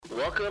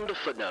Welcome to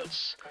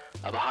Footnotes,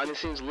 a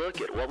behind-the-scenes look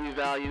at what we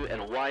value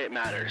and why it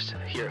matters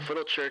here at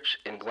Foothill Church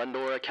in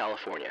Glendora,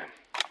 California.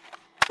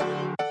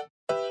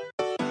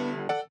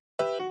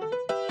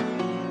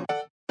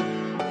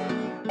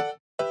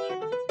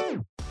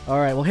 All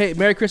right, well, hey,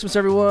 Merry Christmas,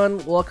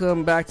 everyone.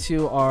 Welcome back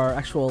to our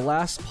actual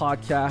last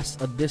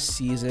podcast of this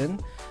season,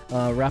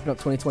 wrapping up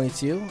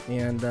 2022.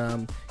 And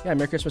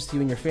Merry Christmas to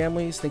you and your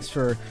families. Thanks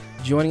for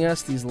joining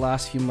us these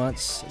last few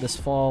months this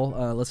fall,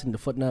 listening to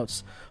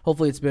Footnotes.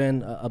 Hopefully it's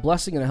been a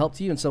blessing and a help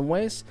to you in some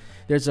ways.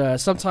 There's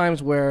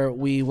sometimes where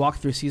we walk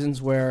through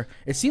seasons where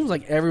it seems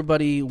like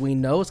everybody we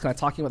know is kind of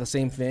talking about the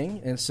same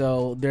thing. And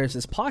so there's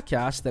this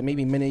podcast that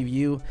maybe many of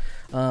you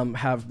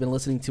have been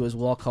listening to as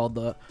well called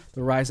the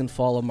Rise and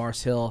Fall of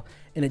Mars Hill.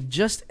 And it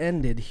just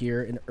ended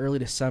here in early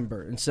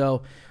December. And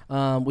so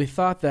we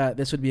thought that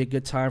this would be a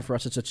good time for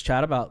us to just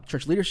chat about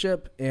church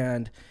leadership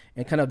and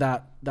kind of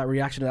that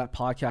reaction to that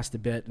podcast a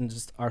bit and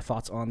just our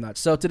thoughts on that.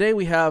 So today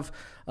we have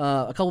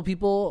a couple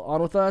people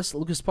on with us,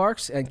 Lucas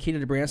Parks and Katie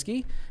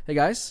Dobransky. Hey,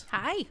 guys.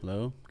 Hi.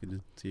 Hello. Good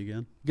to see you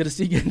again. Good to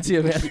see you again,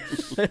 too, man.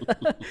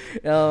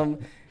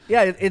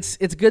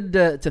 It's good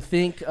to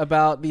think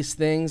about these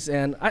things.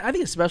 And I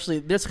think especially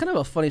there's kind of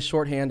a funny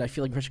shorthand, I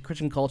feel like,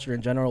 Christian culture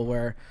in general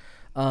where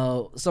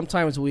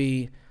sometimes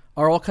we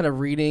are all kind of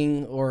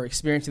reading or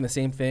experiencing the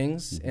same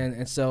things. Mm-hmm.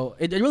 And so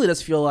it really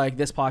does feel like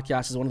this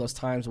podcast is one of those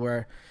times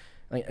where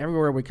like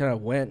everywhere we kind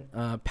of went,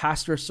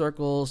 pastor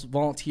circles,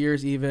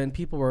 volunteers even,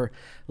 people were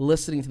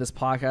listening to this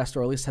podcast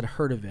or at least had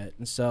heard of it.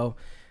 And so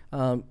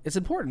it's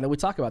important that we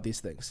talk about these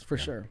things for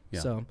sure.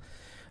 Yeah.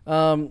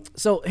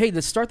 So, hey,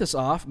 to start this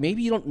off,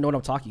 maybe you don't know what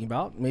I'm talking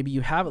about. Maybe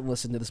you haven't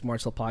listened to this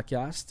Mars Hill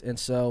podcast. And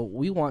so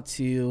we want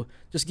to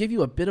just give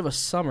you a bit of a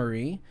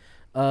summary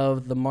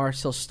of the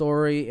Mars Hill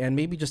story and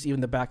maybe just even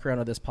the background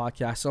of this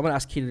podcast. So I'm going to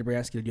ask Katie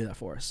Dobransky to do that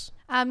for us.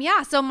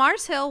 So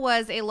Mars Hill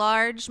was a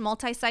large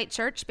multi-site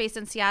church based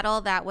in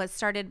Seattle that was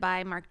started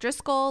by Mark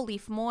Driscoll,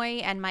 Leif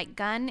Moy, and Mike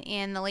Gunn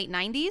in the late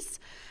 90s.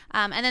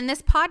 And then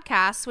this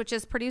podcast, which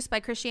is produced by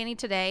Christianity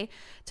Today,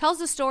 tells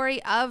the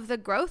story of the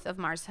growth of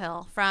Mars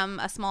Hill from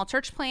a small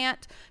church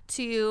plant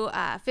to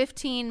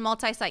 15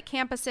 multi-site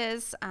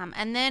campuses.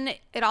 And then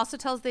it also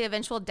tells the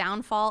eventual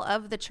downfall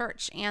of the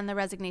church and the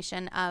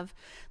resignation of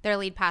their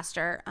lead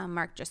pastor,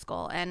 Mark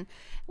Driscoll. And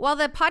while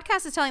the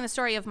podcast is telling the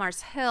story of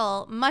Mars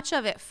Hill, much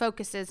of it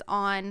focuses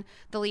on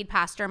the lead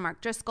pastor,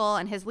 Mark Driscoll,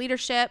 and his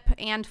leadership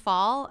and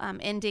fall,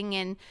 ending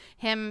in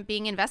him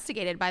being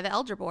investigated by the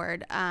elder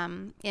board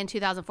in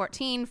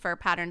 2014 for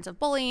patterns of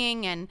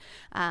bullying and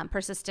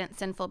persistent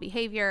sinful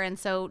behavior. And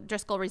so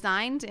Driscoll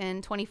resigned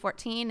in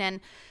 2014,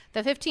 and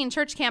the 15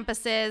 church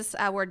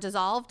campuses were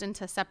dissolved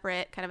into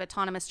separate kind of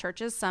autonomous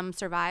churches. Some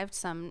survived,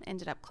 some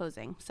ended up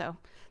closing. So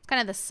it's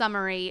kind of the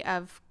summary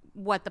of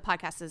what the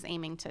podcast is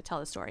aiming to tell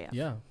the story of.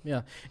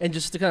 Yeah. And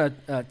just to kind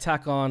of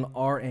tack on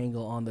our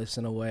angle on this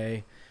in a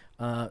way,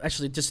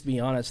 actually, just to be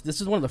honest, this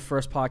is one of the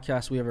first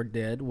podcasts we ever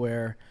did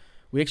where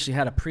we actually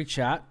had a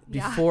pre-chat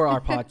before our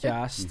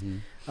podcast.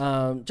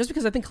 Mm-hmm. Just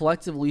because I think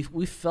collectively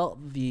we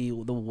felt the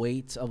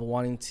weight of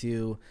wanting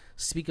to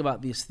speak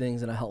about these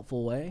things in a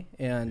helpful way.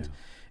 And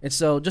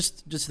so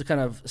just to kind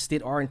of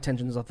state our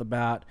intentions off the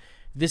bat,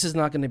 this is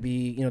not going to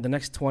be, the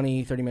next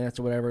 20, 30 minutes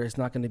or whatever, it's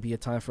not going to be a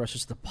time for us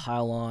just to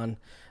pile on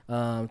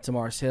to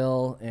Mars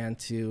Hill and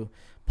to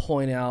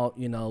point out,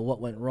 what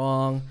went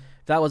wrong.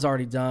 That was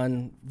already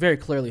done very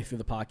clearly through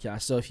the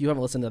podcast. So if you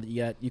haven't listened to it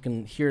yet, you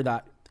can hear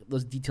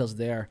those details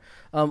there.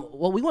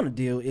 What we want to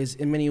do is,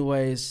 in many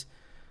ways,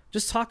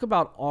 just talk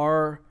about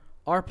our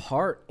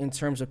part in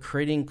terms of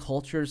creating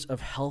cultures of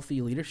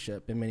healthy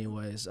leadership in many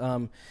ways.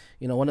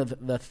 One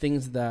of the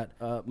things that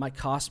Mike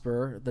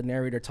Cosper, the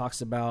narrator,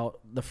 talks about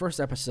the first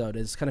episode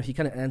is he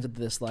ends with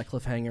this like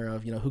cliffhanger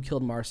of, who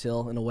killed Mars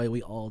Hill. In a way,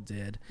 we all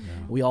did. Yeah.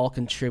 We all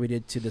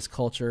contributed to this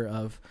culture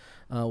of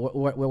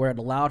where it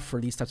allowed for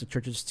these types of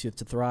churches to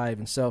thrive.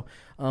 And so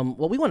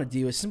what we want to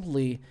do is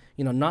simply,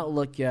 not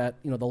look at,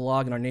 the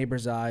log in our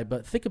neighbor's eye,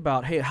 but think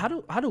about, hey, how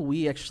do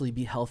we actually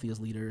be healthy as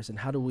leaders? And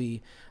how do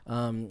we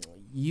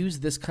use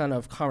this kind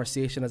of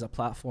conversation as a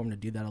platform to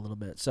do that a little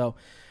bit? So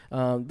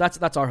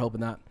that's our hope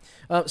in that.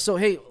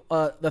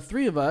 The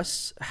three of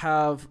us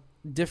have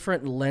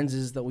different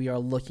lenses that we are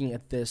looking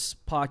at this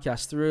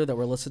podcast through, that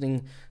we're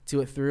listening to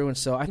it through. And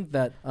so I think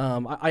that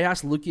I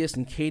asked Lucas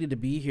and Katie to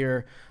be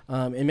here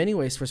in many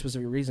ways for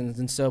specific reasons.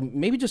 And so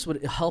maybe just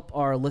would help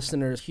our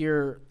listeners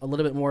hear a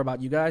little bit more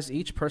about you guys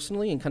each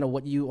personally and kind of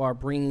what you are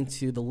bringing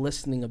to the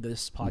listening of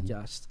this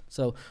podcast. Mm-hmm.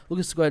 So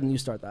Lucas, go ahead and you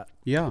start that.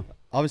 Yeah.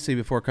 Obviously,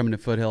 before coming to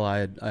Foothill, I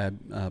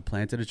had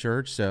planted a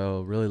church.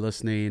 So really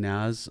listening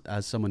as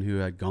someone who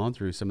had gone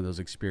through some of those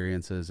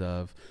experiences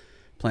of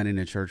planting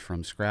a church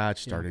from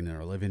scratch, starting in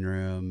our living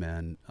room,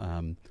 and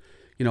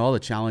all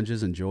the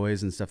challenges and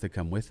joys and stuff that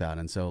come with that.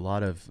 And so a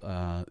lot of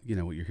what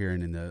you're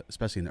hearing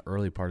especially in the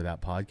early part of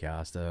that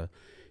podcast,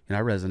 I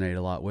resonate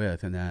a lot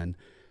with. And then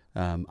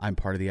I'm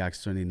part of the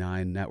Acts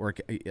 29 network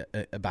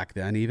back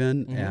then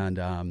even, mm-hmm.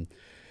 and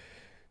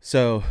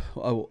So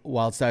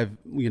whilst I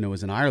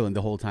was in Ireland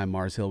the whole time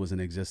Mars Hill was in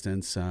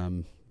existence,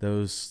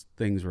 those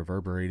things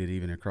reverberated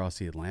even across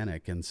the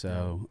Atlantic, and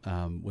so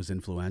was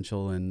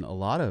influential in a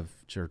lot of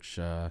church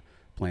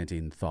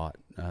planting thought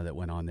that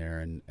went on there,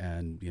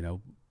 and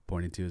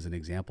pointing to as an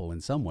example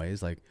in some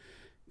ways, like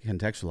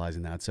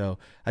contextualizing that. So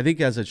I think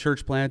as a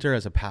church planter,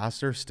 as a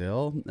pastor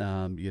still,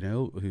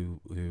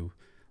 who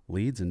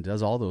leads and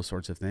does all those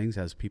sorts of things,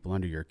 has people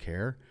under your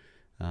care,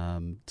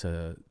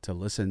 to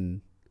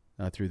listen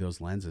through those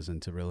lenses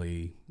and to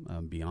really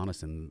be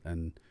honest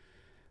and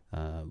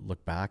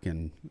look back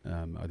and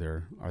are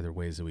there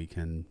ways that we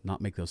can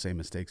not make those same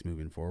mistakes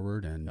moving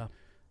forward, and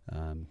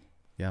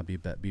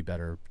be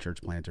better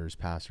church planters,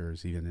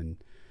 pastors, even in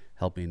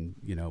helping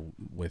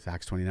with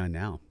Acts 29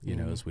 now,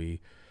 as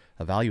we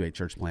evaluate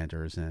church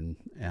planters and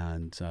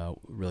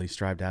really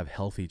strive to have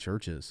healthy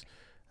churches.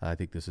 I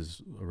think this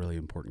is a really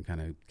important kind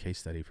of case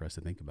study for us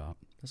to think about.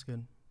 That's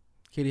good.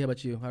 Katie, how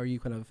about you? How are you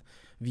kind of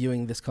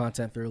viewing this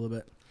content through a little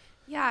bit?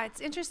 Yeah,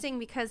 it's interesting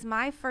because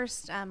my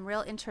first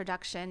real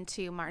introduction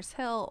to Mars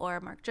Hill or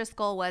Mark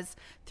Driscoll was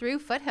through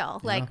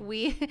Foothill. Yeah. Like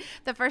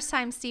the first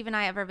time Steve and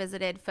I ever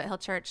visited Foothill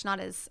Church, not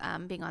as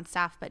being on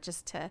staff, but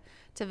just to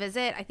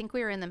visit, I think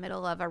we were in the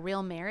middle of a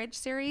Real Marriage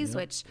series,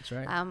 which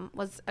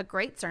was a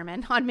great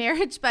sermon on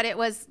marriage, but it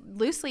was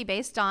loosely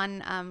based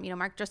on,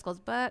 Mark Driscoll's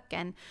book.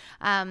 And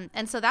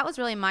so that was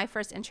really my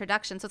first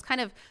introduction. So it's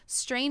kind of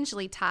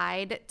strangely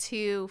tied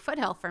to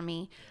Foothill for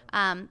me.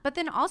 But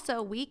then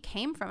also we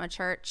came from a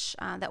church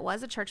that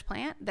was a church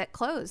plant that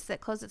closed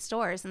its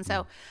doors. And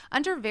so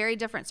under very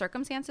different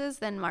circumstances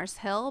than Mars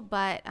Hill,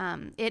 but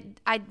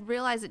I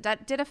realized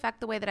it did affect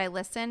the way that I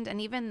listened, and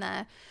even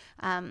the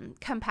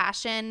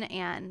compassion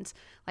and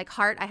like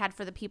heart I had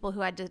for the people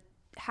who had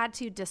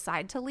to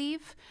decide to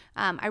leave.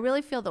 I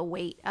really feel the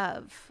weight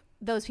of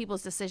those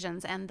people's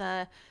decisions and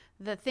the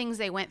things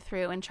they went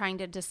through and trying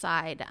to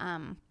decide,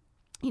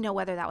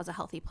 whether that was a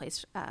healthy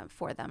place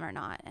for them or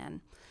not. And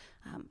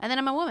then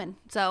I'm a woman,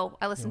 so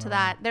I listen to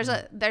that.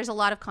 There's a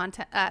lot of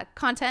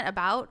content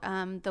about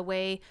the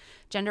way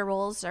gender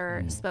roles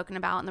are spoken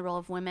about and the role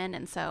of women,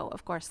 and so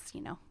of course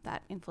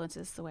that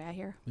influences the way I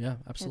hear. Yeah,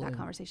 absolutely. That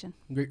conversation.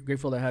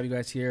 Grateful to have you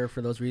guys here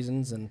for those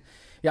reasons, and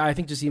I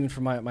think just even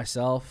for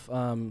myself,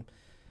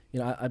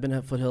 I've been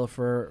at Foothill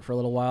for a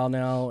little while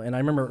now, and I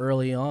remember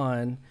early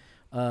on.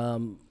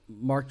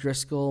 Mark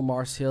Driscoll,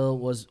 Mars Hill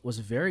was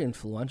very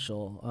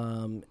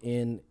influential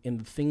in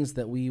the things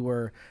that we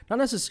were not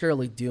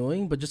necessarily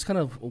doing, but just kind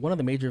of one of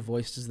the major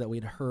voices that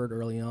we'd heard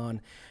early on.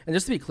 And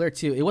just to be clear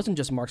too, it wasn't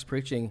just Mark's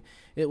preaching;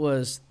 it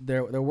was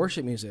their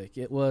worship music.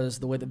 It was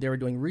the way that they were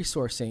doing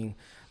resourcing.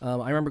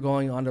 I remember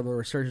going onto the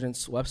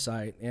Resurgence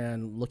website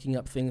and looking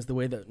up things the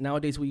way that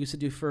nowadays we used to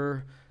do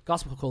for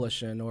Gospel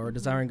Coalition or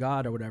Desiring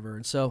God or whatever.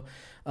 And so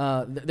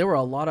there were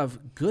a lot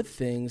of good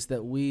things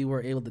that we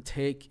were able to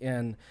take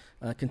and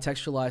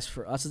contextualize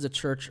for us as a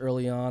church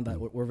early on that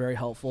were very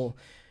helpful.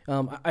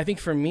 I think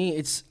for me,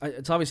 it's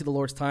obviously the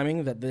Lord's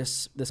timing that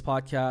this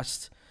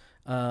podcast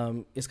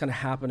is kind of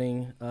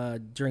happening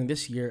during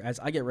this year as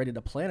I get ready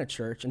to plant a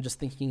church, and just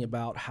thinking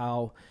about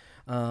how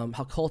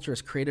culture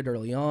is created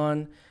early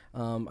on,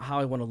 how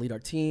I want to lead our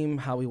team,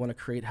 how we want to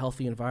create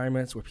healthy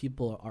environments where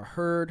people are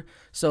heard.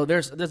 So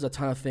there's a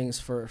ton of things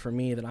for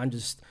me that I'm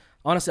just,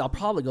 honestly, I'll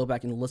probably go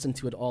back and listen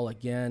to it all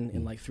again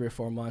in like 3 or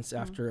 4 months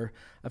after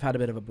I've had a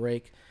bit of a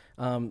break.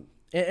 And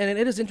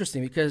it is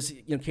interesting because,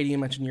 Katie, you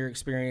mentioned your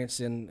experience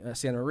in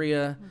Santa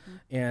Maria,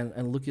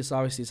 and Lucas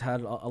obviously has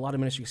had a lot of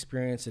ministry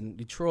experience in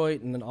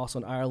Detroit and then also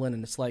in Ireland.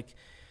 And it's like,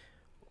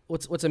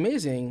 what's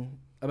amazing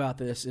about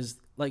this is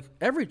like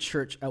every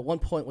church at one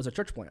point was a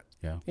church plant.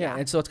 Yeah.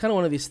 And so it's kind of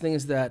one of these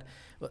things that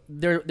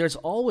there's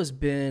always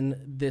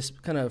been this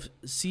kind of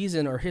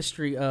season or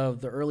history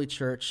of the early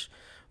church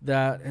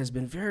that has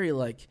been very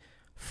like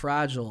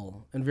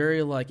fragile and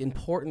very like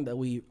important that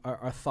we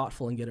are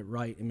thoughtful and get it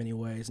right in many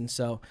ways. And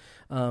so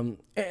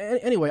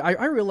anyway,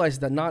 I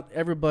realized that not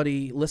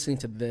everybody listening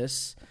to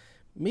this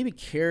maybe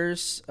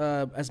cares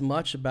as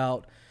much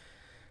about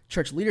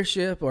church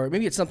leadership, or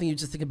maybe it's something you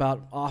just think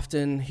about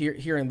often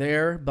here and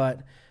there,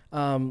 but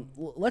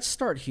let's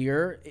start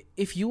here.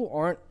 If you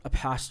aren't a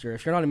pastor,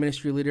 if you're not a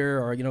ministry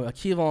leader or a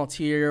key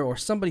volunteer or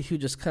somebody who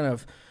just kind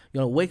of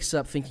wakes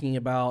up thinking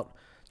about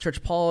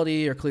church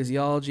polity or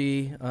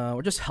ecclesiology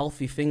or just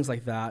healthy things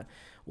like that,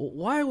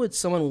 why would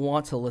someone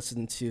want to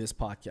listen to this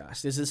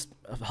podcast? Is this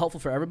helpful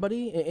for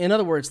everybody? In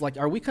other words, like,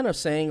 are we kind of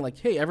saying like,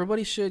 hey,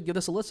 everybody should give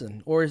this a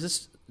listen, or is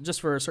this just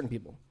for certain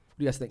people? What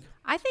do you guys think?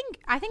 I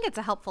think it's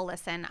a helpful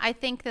listen. I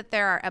think that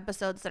there are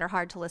episodes that are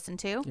hard to listen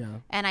to,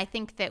 and I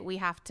think that we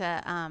have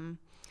to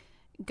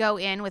go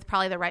in with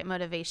probably the right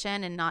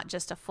motivation and not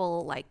just a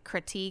full like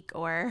critique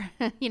or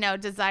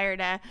desire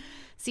to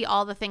see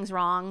all the things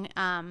wrong.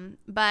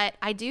 But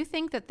I do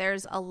think that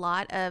there's a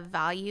lot of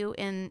value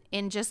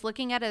in just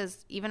looking at it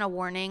as even a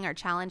warning or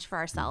challenge for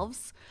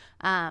ourselves.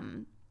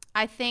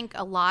 I think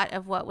a lot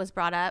of what was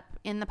brought up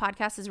in the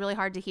podcast is really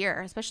hard to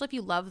hear, especially if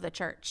you love the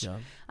church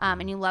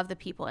and you love the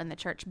people in the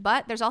church.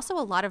 But there's also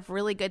a lot of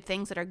really good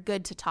things that are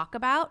good to talk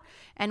about.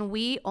 And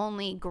we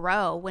only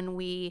grow when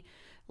we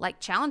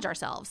like challenge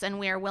ourselves and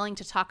we are willing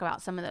to talk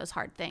about some of those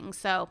hard things.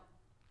 So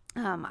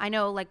I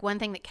know like one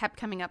thing that kept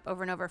coming up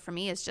over and over for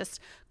me is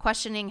just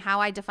questioning how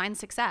I define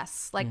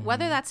success, like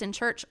whether that's in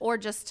church or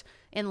just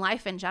in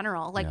life in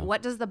general. Like,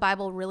 what does the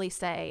Bible really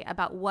say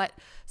about what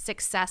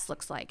success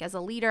looks like as a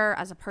leader,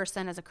 as a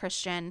person, as a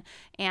Christian,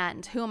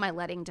 and who am I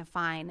letting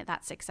define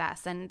that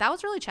success? And that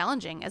was really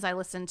challenging as I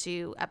listened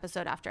to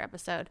episode after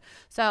episode.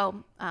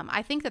 So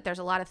I think that there's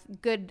a lot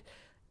of good,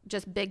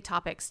 just big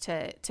topics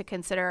to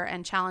consider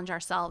and challenge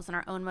ourselves and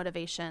our own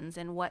motivations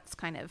and what's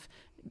kind of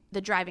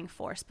the driving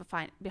force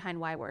behind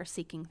why we're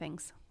seeking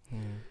things.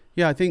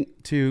 Yeah, I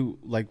think too,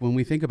 like when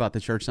we think about the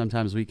church,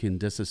 sometimes we can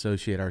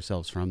disassociate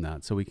ourselves from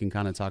that. So we can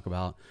kind of talk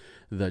about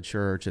the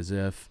church as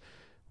if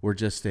we're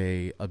just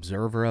a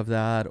observer of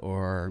that,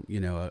 or,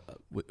 you know,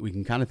 we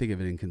can kind of think of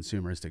it in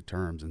consumeristic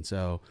terms. And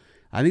so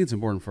I think it's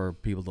important for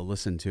people to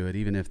listen to it,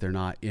 even if they're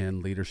not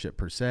in leadership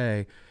per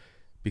se,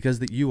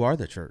 because you are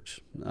the church.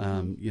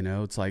 You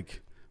know, it's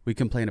like, we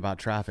complain about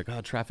traffic.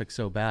 Oh, traffic's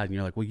so bad. And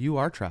you're like, well, you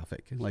are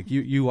traffic. Like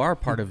you are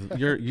part of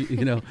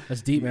you know,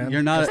 that's deep, man.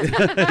 You're not,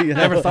 you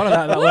never thought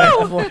of that way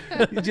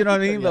before. Do you know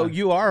what I mean? But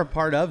you are a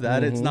part of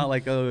that. It's not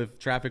like, oh, if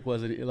traffic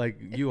wasn't, like,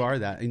 you are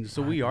that. And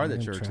so we are the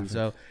church. And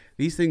so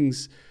these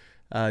things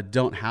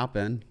don't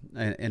happen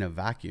in a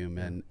vacuum.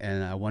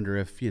 And I wonder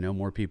if, you know,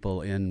 more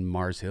people in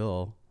Mars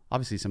Hill,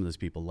 obviously some of those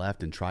people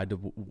left and tried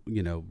to,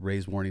 you know,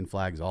 raise warning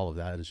flags, all of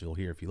that, as you'll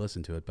hear if you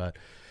listen to it. But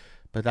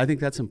I think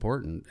that's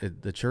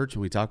important. The church,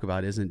 when we talk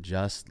about, isn't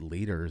just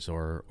leaders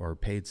or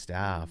paid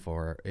staff,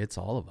 or it's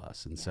all of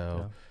us. And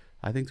so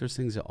I think there's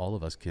things that all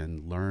of us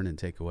can learn and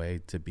take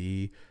away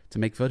to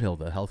make Foothill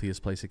the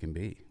healthiest place it can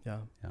be.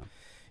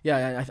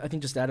 Yeah. I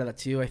think just to add to that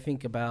too, I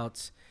think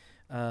about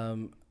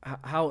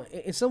how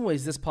in some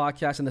ways this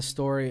podcast and the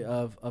story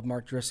of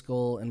Mark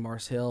Driscoll and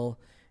Mars Hill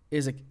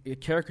is a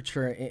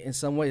caricature in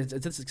some ways.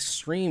 It's this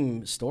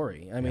extreme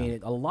story. I mean,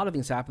 a lot of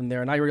things happen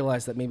there. And I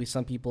realized that maybe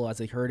some people, as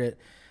they heard it,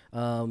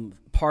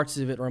 parts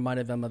of it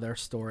reminded them of their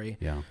story.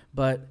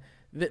 But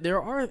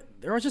there are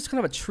just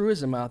kind of a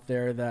truism out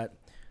there that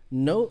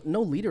no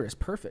leader is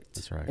perfect.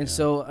 That's right. And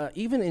so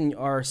even in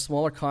our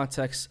smaller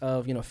context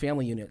of, you know,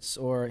 family units,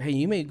 or hey,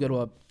 you may go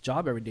to a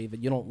job every day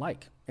that you don't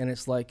like, and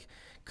it's like,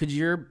 could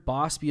your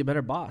boss be a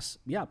better boss?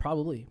 Yeah,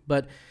 probably.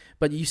 But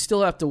you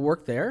still have to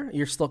work there.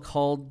 You're still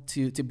called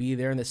to be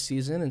there in this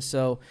season. And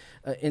so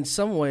in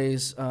some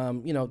ways,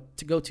 you know,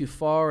 to go too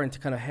far and to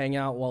kind of hang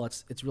out while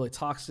it's really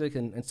toxic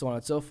and so on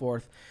and so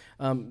forth,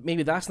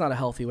 maybe that's not a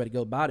healthy way to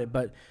go about it.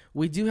 But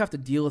we do have to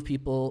deal with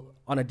people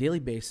on a daily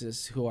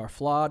basis who are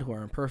flawed, who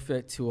are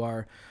imperfect, who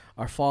are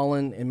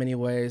fallen in many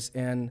ways.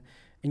 And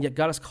yet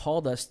God has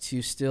called us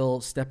to still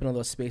step into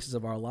those spaces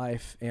of our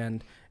life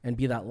and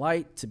be that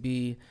light, to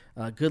be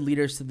good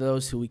leaders to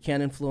those who we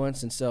can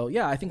influence. And so,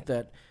 yeah, I think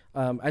that,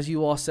 as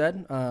you all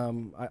said,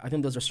 I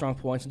think those are strong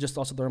points. And just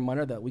also the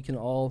reminder that we can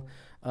all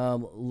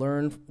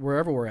learn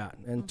wherever we're at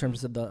in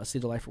terms of the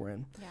state of life we're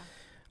in.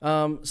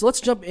 So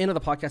let's jump into the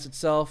podcast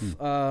itself.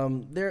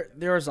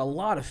 There's a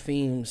lot of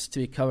themes to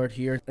be covered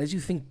here. As you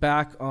think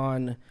back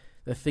on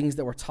the things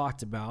that were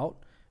talked about,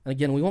 and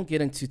again, we won't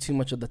get into too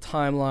much of the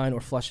timeline or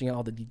fleshing out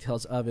all the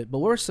details of it, but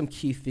what are some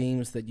key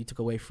themes that you took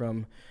away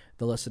from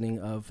the listening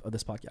of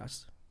this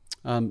podcast?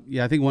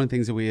 I think one of the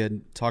things that we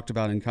had talked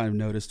about and kind of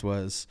noticed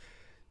was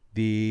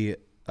the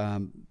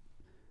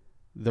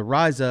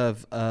rise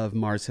of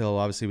Mars Hill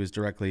obviously was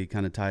directly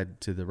kind of tied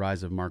to the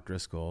rise of Mark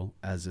Driscoll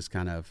as this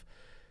kind of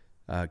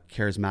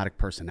charismatic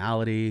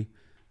personality,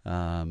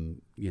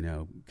 you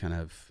know, kind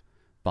of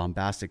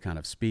bombastic kind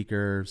of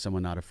speaker,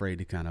 someone not afraid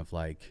to kind of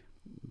like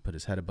put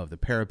his head above the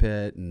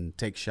parapet and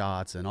take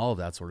shots and all of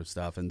that sort of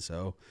stuff. And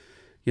so,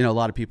 you know, a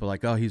lot of people are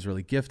like, oh, he's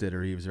really gifted,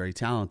 or he was very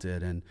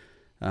talented.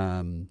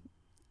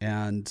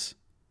 And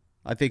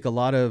I think a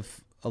lot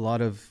of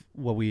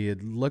what we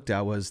had looked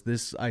at was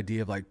this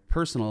idea of like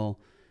personal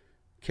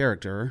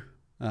character,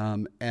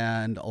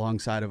 and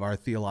alongside of our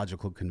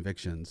theological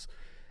convictions,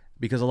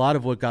 because a lot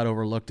of what got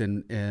overlooked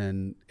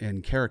in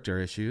character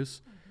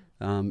issues,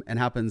 and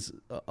happens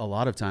a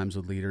lot of times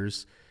with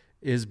leaders,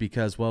 is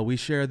because, well, we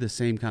share the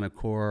same kind of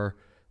core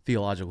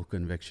theological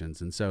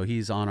convictions. And so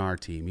he's on our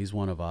team, he's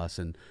one of us,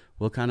 and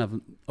we'll kind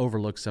of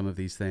overlook some of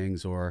these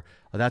things, or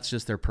that's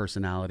just their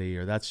personality,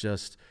 or that's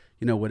just,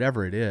 you know,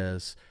 whatever it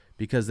is,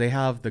 because they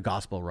have the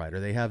gospel right, or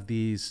they have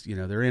these, you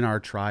know, they're in our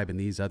tribe in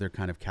these other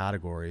kind of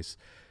categories.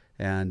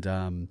 And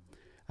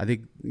I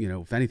think, you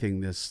know, if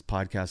anything, this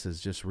podcast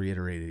has just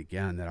reiterated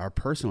again that our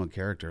personal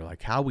character,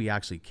 like how we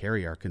actually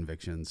carry our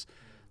convictions,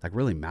 like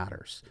really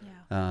matters.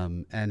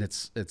 And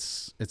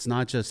it's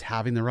not just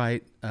having the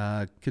right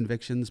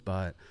convictions,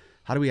 but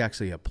how do we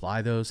actually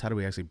apply those? How do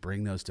we actually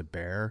bring those to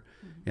bear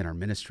in our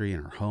ministry,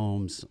 in our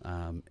homes,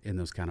 in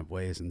those kind of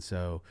ways? And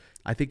so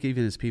I think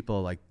even as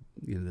people, like,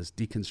 you know, this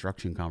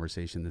deconstruction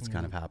conversation that's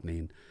kind of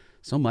happening,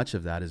 so much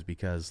of that is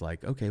because,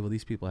 like, okay, well,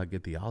 these people had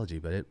good theology,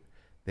 but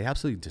they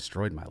absolutely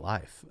destroyed my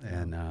life.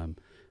 And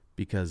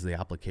because the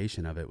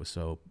application of it was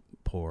so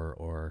poor,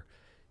 or,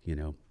 you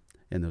know,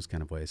 in those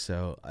kind of ways.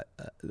 So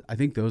I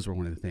think those were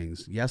one of the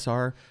things. Yes,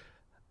 our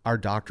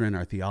doctrine,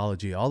 our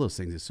theology, all those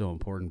things is so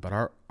important, but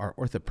our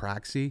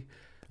orthopraxy,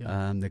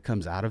 that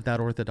comes out of that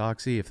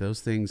orthodoxy, if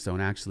those things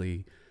don't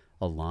actually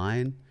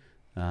align,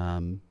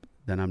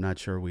 then I'm not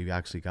sure we've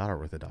actually got our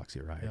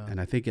orthodoxy right. Yeah. And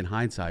I think in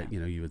hindsight,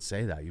 you would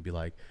say that. You'd be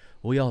like,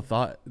 well, we all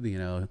thought,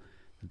 the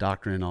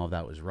doctrine and all of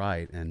that was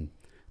right. And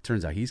it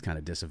turns out he's kind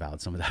of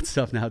disavowed some of that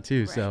stuff now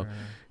too. Right. So,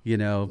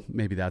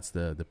 maybe that's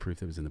the proof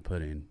that was in the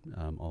pudding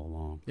all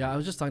along. Yeah, I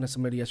was just talking to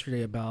somebody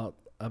yesterday about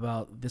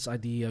this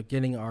idea of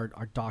getting our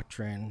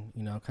doctrine,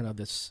 kind of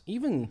this,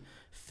 even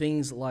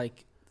things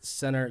like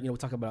center, we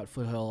talk about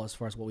Foothill as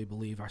far as what we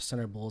believe, our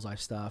center bullseye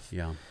stuff.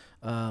 Yeah.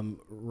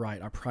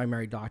 Right. Our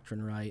primary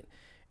doctrine, right.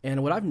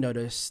 And what I've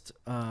noticed,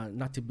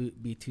 not to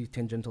be too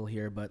tangential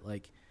here, but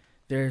like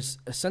there's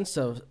a sense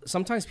of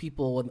sometimes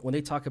people, when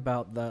they talk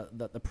about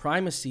the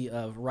primacy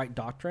of right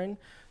doctrine,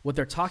 what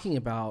they're talking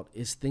about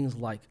is things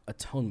like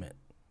atonement.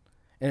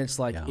 And it's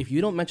like, if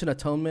you don't mention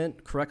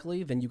atonement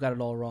correctly, then you got it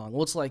all wrong.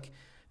 Well, it's like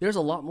there's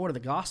a lot more to the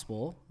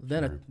gospel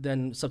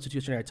than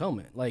substitutionary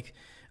atonement. Like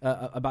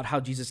about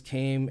how Jesus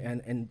came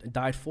and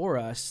died for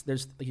us.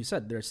 There's, like you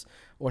said, there's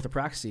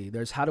orthopraxy.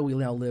 There's how do we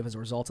now live as a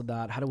result of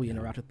that? How do we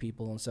interact with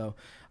people? And so,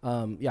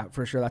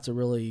 for sure, that's a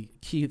really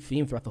key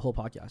theme throughout the whole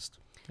podcast.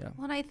 Yeah.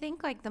 Well, and I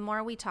think like the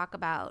more we talk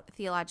about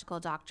theological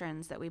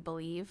doctrines that we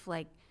believe,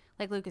 like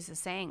Lucas is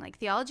saying, like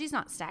theology is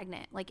not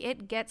stagnant. Like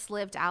it gets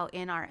lived out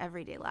in our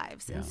everyday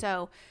lives. Yeah. And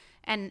so,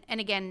 and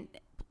again,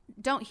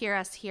 don't hear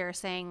us here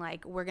saying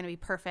like we're going to be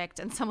perfect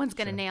and someone's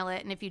going to nail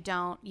it. And if you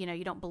don't,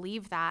 you don't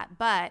believe that.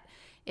 But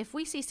if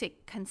we see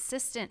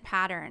consistent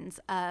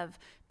patterns of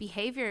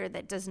behavior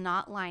that does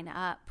not line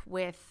up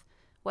with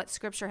what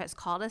Scripture has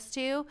called us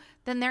to,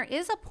 then there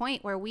is a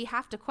point where we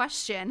have to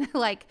question,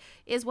 like,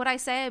 is what I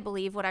say I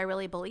believe what I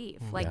really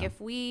believe? Like, if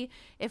we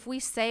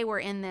say we're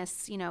in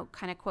this,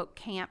 kind of quote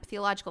camp,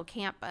 theological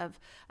camp of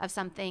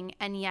something,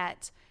 and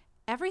yet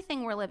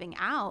everything we're living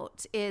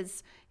out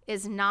is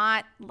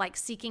not like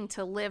seeking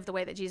to live the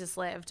way that Jesus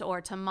lived or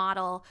to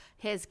model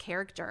his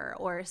character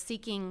or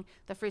seeking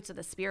the fruits of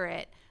the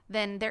Spirit,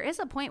 then there is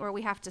a point where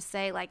we have to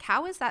say, like,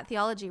 how is that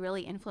theology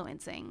really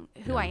influencing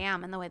who I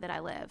am and the way that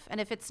I live?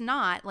 And if it's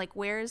not, like,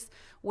 where's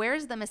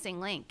the missing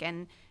link?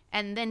 And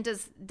then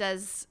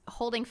does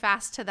holding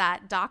fast to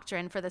that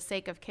doctrine for the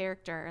sake of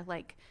character,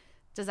 like,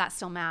 does that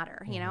still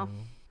matter,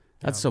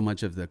 That's so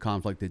much of the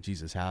conflict that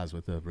Jesus has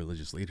with the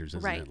religious leaders,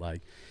 isn't it?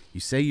 Like, you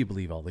say you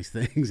believe all these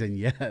things, and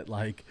yet,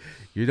 like,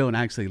 you don't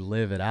actually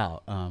live it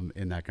out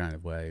in that kind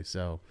of way.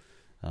 So,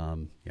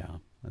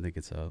 I think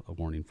it's a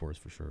warning for us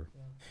for sure.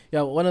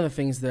 Yeah, one of the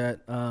things that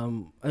I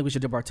think we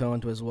should dip our toe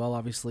into as well,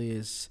 obviously,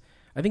 is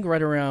I think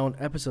right around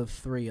episode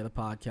 3 of the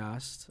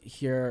podcast,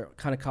 here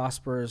kind of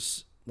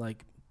Cosper's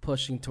like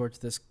pushing towards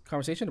this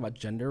conversation about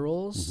gender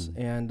roles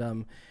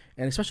and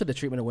especially the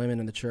treatment of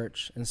women in the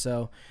church. And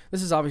so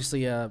this is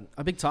obviously a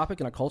big topic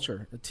in our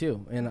culture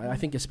too. And I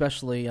think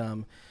especially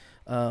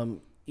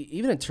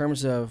even in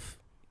terms of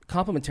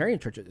complementarian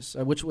churches,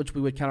 which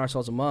we would count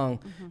ourselves among,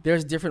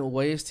 there's different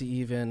ways to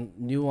even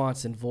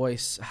nuance and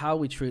voice how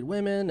we treat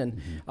women.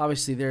 And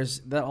obviously there's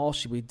that all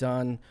should be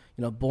done,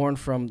 born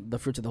from the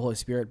fruits of the Holy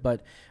Spirit.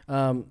 But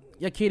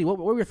Katie, what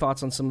were your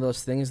thoughts on some of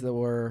those things that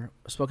were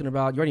spoken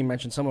about? You already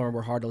mentioned some of them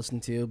were hard to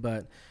listen to,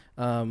 but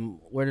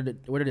where did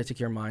it take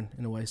your mind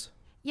in ways?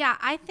 Yeah,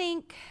 I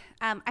think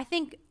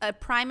a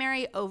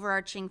primary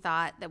overarching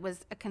thought that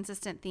was a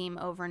consistent theme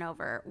over and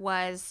over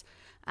was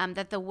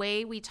that the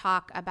way we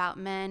talk about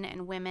men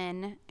and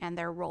women and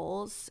their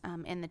roles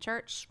in the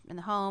church, in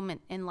the home, and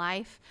in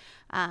life,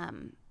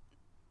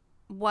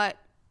 what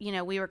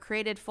we were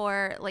created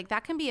for, like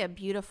that can be a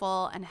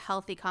beautiful and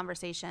healthy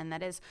conversation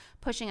that is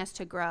pushing us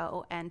to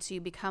grow and to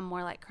become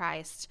more like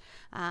Christ,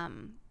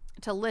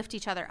 to lift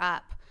each other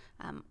up.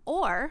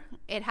 Or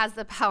it has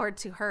the power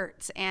to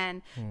hurt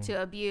and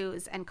to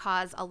abuse and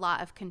cause a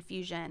lot of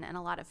confusion and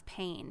a lot of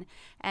pain.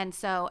 And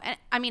so,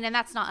 and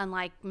that's not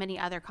unlike many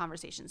other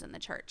conversations in the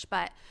church.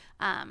 But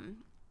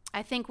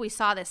I think we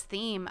saw this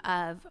theme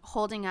of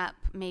holding up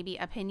maybe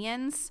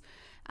opinions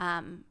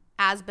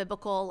as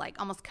biblical, like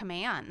almost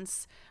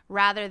commands,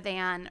 rather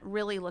than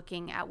really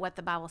looking at what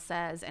the Bible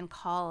says and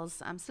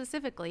calls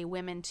specifically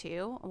women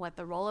to, what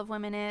the role of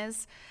women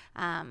is,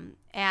 and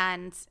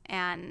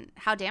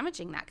how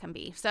damaging that can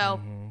be. So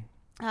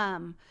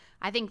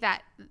I think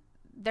that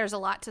there's a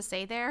lot to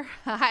say there.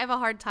 I have a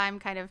hard time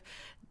kind of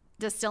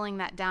distilling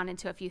that down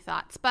into a few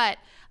thoughts. But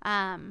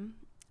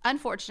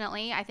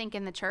unfortunately, I think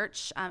in the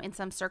church, in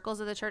some circles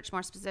of the church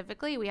more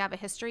specifically, we have a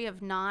history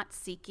of not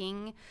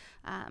seeking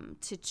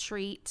to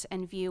treat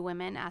and view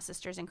women as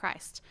sisters in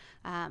Christ,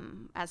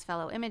 as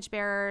fellow image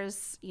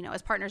bearers,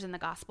 as partners in the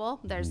gospel.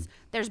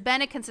 There's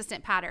been a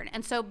consistent pattern.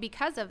 And so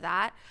because of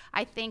that,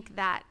 I think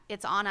that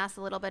it's on us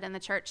a little bit in the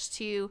church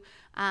to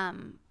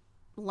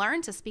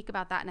learn to speak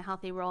about that in a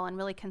healthy role and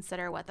really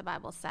consider what the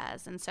Bible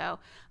says. And so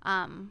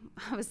I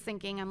was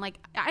thinking, I'm like,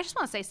 I just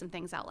want to say some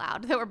things out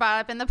loud that were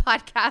brought up in the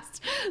podcast.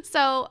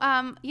 So,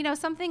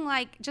 something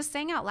like just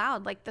saying out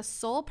loud, like the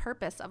sole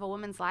purpose of a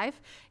woman's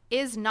life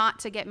is not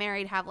to get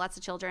married, have lots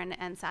of children,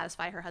 and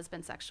satisfy her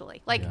husband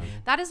sexually. Like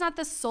that is not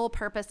the sole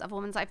purpose of a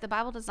woman's life. The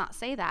Bible does not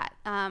say that.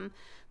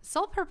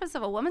 sole purpose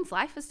of a woman's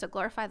life is to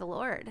glorify the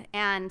Lord.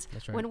 And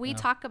when we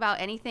talk about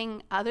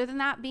anything other than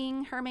that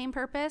being her main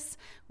purpose,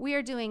 we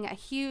are doing a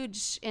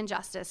huge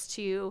injustice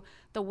to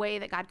the way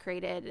that God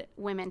created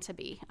women to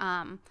be.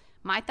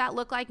 Might that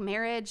look like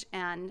marriage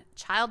and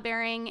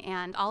childbearing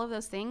and all of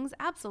those things?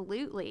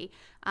 Absolutely.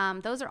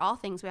 Those are all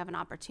things we have an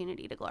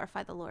opportunity to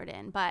glorify the Lord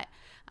in, but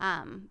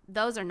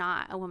those are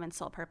not a woman's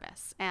sole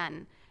purpose.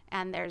 And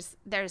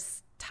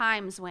there's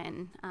times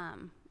when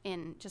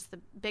in just the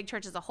big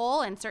church as a whole,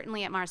 and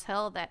certainly at Mars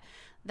Hill,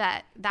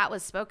 that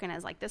was spoken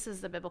as like, this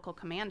is the biblical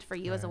command for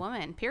you as a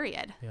woman,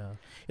 period. Yeah,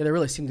 there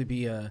really seemed to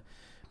be a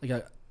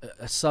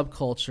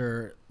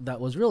subculture that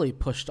was really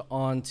pushed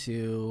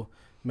onto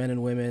men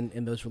and women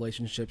in those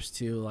relationships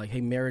to like,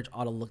 hey, marriage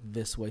ought to look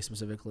this way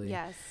specifically.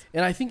 Yes.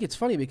 And I think it's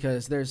funny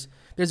because there's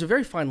a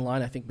very fine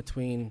line, I think,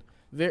 between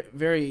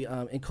very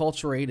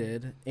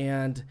enculturated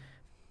and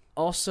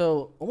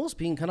also almost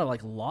being kind of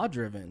like law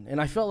driven.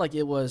 And I felt like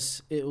it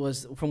was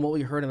from what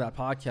we heard in that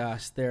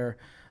podcast there,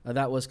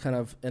 that was kind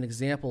of an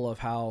example of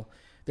how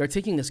they're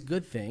taking this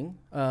good thing,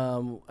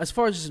 as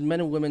far as just men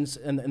and women's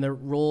and their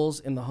roles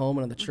in the home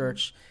and in the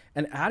church,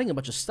 and adding a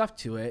bunch of stuff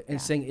to it and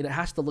saying it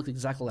has to look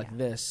exactly like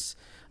this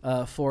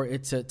for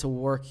it to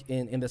work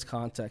in this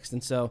context.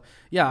 And so,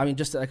 I mean,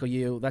 just to echo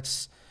you,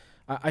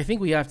 I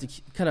think we have to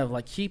kind of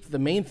like keep the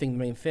main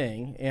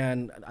thing.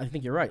 And I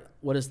think you're right.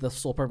 What is the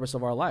sole purpose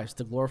of our lives?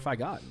 To glorify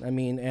God. I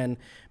mean, and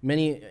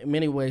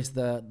many ways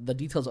the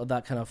details of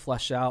that kind of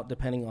flesh out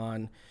depending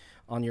on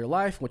your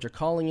life, what your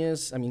calling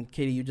is. I mean,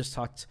 Katie, you just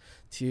talked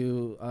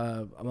to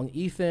among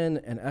Ethan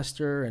and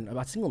Esther and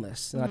about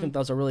singleness. And I think that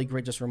was a really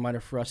great just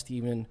reminder for us to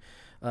even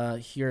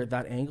hear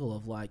that angle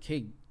of like,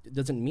 hey, it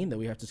doesn't mean that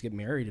we have to just get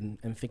married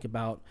and think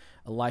about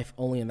a life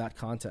only in that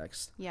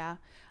context. Yeah.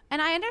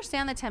 And I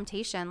understand the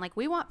temptation. Like,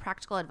 we want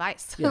practical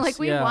advice. Yes. Like,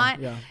 we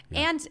want,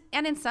 and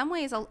in some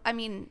ways, I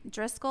mean,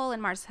 Driscoll and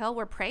Mars Hill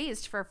were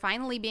praised for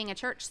finally being a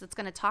church that's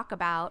going to talk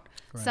about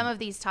some of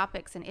these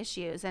topics and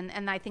issues.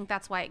 And I think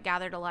that's why it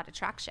gathered a lot of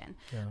traction.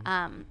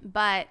 Yeah.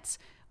 But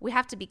we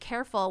have to be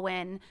careful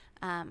when,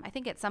 I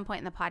think at some point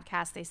in the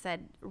podcast, they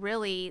said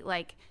really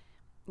like,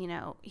 you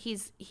know,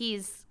 he's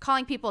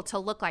calling people to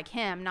look like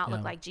him, not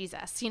look like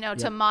Jesus, you know,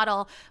 to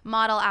model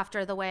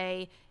after the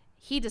way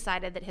he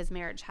decided that his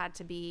marriage had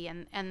to be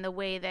and the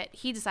way that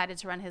he decided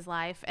to run his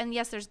life. And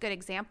yes, there's good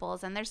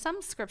examples and there's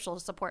some scriptural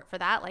support for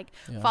that, like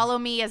follow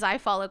me as I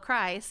follow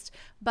Christ.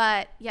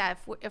 But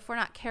if we're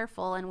not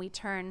careful and we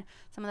turn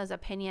some of those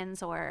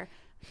opinions or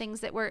things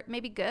that were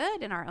maybe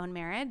good in our own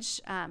marriage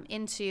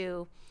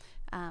into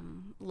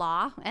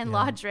law and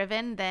law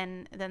driven,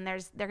 then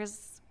there's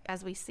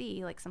as we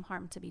see, like some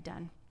harm to be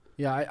done.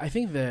 Yeah, I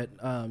think that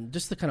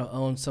just to kind of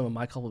own some of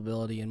my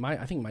culpability in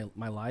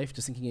my life,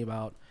 just thinking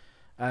about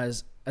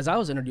as I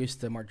was introduced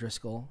to Mark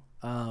Driscoll,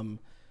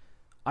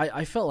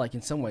 I felt like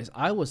in some ways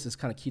I was this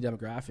kind of key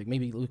demographic.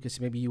 Maybe Lucas,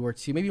 maybe you were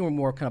too. Maybe you were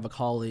more kind of a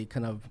colleague,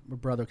 kind of a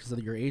brother because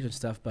of your age and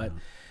stuff. But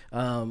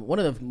one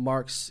of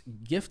Mark's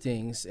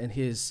giftings and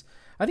his,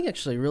 I think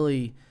actually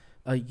really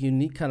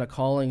unique kind of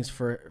callings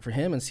for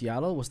him in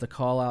Seattle was to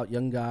call out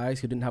young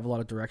guys who didn't have a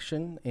lot of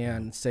direction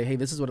and say, hey,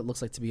 this is what it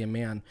looks like to be a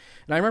man.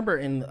 And I remember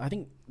I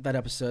think that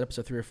episode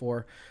 3 or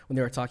 4, when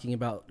they were talking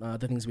about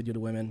the things we do to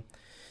women,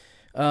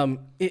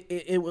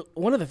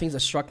 one of the things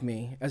that struck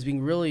me as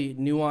being really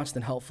nuanced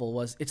and helpful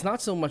was it's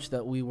not so much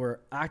that we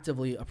were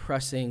actively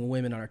oppressing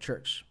women in our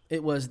church.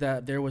 It was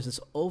that there was this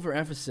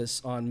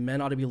overemphasis on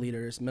men ought to be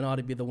leaders, men ought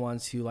to be the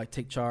ones who like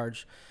take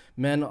charge,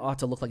 men ought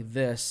to look like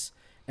this,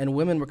 and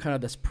women were kind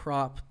of this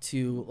prop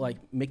to like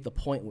make the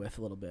point with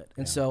a little bit.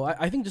 And so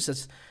I think just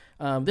as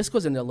this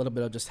goes into a little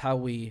bit of just how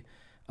we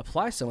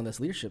apply some of this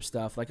leadership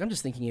stuff. Like I'm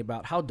just thinking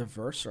about how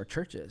diverse our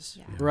church is,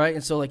 right?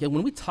 And so like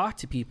when we talk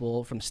to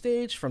people from the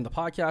stage, from the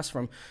podcast,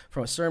 from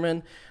a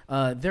sermon,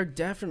 there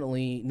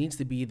definitely needs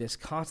to be this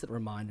constant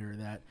reminder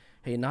that,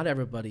 hey, not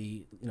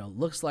everybody,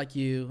 looks like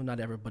you,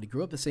 not everybody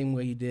grew up the same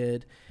way you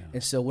did. Yeah.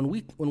 And so when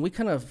we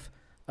kind of,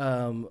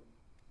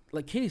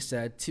 like Katie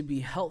said, to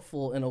be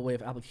helpful in a way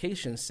of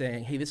application,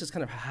 saying, hey, this is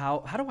kind of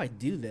how do I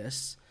do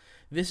this?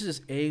 This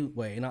is a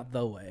way, not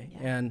the way.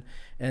 Yeah.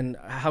 And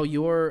how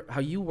you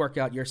work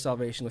out your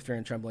salvation with fear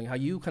and trembling, how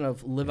you kind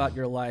of live out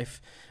your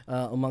life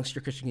amongst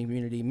your Christian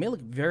community may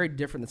look very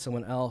different than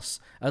someone else,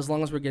 as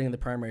long as we're getting the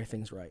primary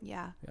things right.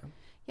 Yeah.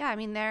 I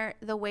mean,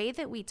 the way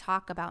that we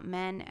talk about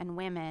men and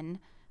women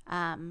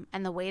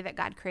and the way that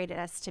God created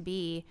us to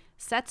be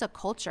sets a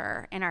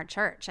culture in our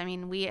church. I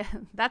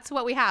mean, that's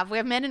what we have. We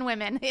have men and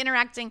women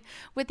interacting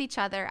with each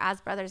other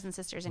as brothers and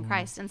sisters in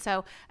Christ. And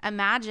so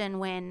imagine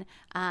when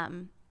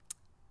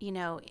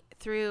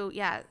through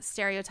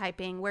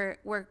stereotyping,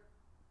 we're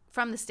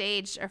from the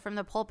stage or from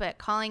the pulpit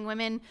calling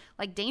women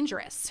like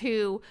dangerous,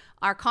 who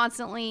are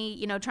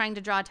constantly, trying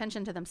to draw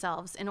attention to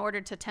themselves in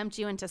order to tempt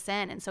you into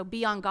sin. And so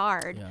be on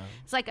guard. Yeah.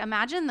 It's like,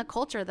 imagine the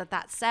culture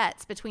that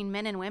sets between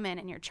men and women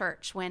in your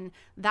church when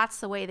that's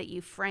the way that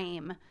you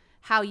frame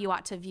how you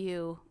ought to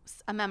view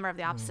a member of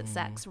the opposite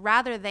sex,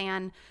 rather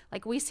than,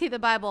 like, we see the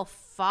Bible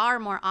far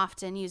more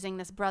often using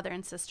this brother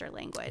and sister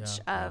language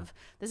of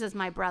this is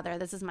my brother,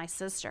 this is my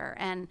sister.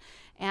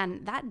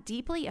 And that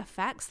deeply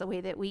affects the way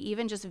that we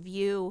even just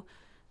view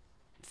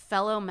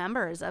fellow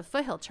members of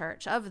Foothill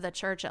Church, of the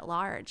church at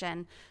large.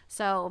 And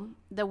so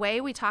the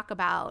way we talk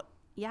about,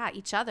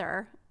 each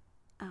other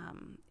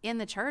in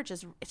the church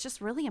it's just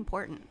really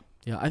important.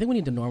 Yeah, I think we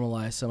need to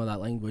normalize some of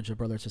that language of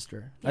brother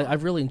sister. Yeah.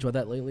 I've really enjoyed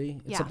that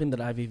lately. It's something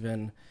that I've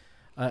even,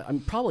 I'm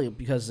probably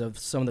because of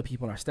some of the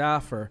people on our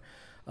staff, or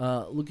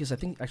Lucas, I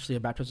think actually a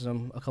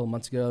baptism a couple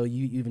months ago,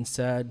 you even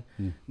said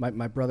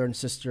my brother and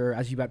sister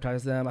as you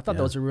baptized them. I thought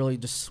that was a really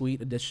just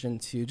sweet addition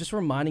to just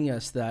reminding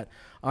us that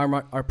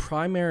our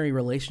primary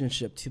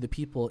relationship to the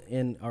people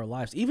in our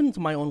lives, even to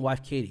my own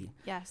wife Katie,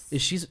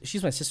 is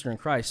she's my sister in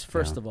Christ.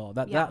 First of all,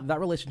 that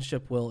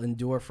relationship will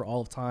endure for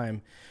all of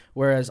time,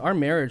 whereas our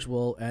marriage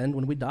will end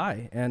when we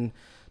die,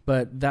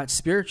 but that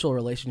spiritual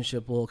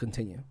relationship will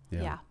continue.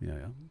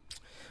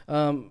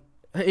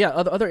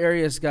 Other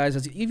areas, guys,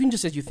 as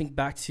you think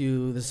back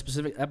to the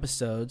specific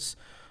episodes,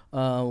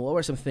 what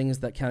were some things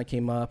that kind of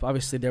came up?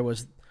 Obviously, there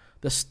was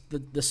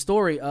the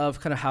story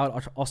of kind of how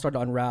it all started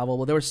to unravel.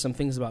 Well, there were some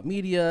things about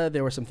media.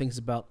 There were some things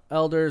about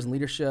elders and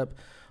leadership.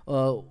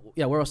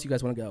 Where else do you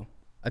guys want to go?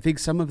 I think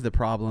some of the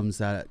problems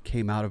that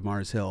came out of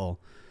Mars Hill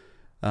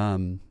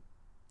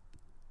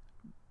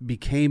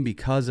became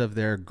because of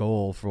their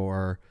goal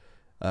for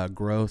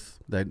growth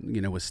that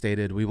was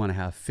stated. We want to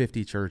have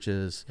 50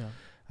 churches. Yeah.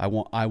 I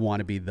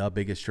want to be the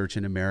biggest church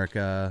in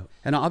America.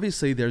 And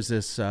obviously there's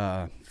this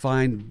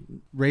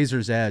fine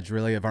razor's edge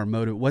really of our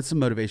motive. What's the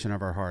motivation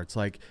of our hearts?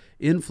 Like,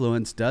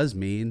 influence does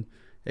mean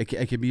it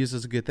can be used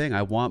as a good thing.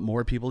 I want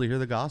more people to hear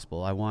the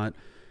gospel. I want,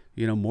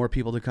 more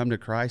people to come to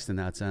Christ in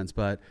that sense.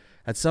 But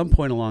at some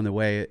point along the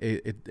way,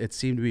 it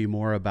seemed to be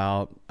more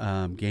about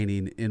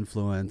gaining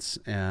influence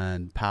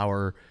and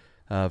power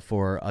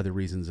for other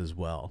reasons as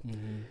well.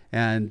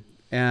 Mm-hmm.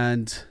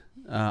 And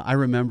I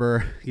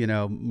remember,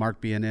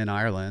 Mark being in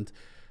Ireland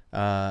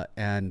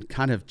and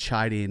kind of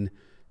chiding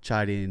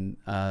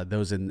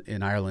those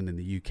in Ireland and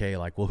the UK,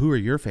 like, well, who are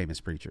your famous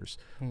preachers?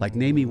 Like,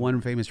 name me one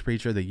famous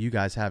preacher that you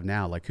guys have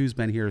now. Like, who's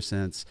been here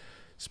since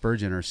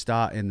Spurgeon or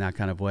Stott, in that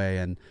kind of way.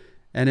 And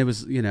it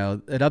was,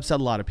 it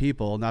upset a lot of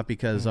people, not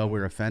because,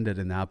 we're offended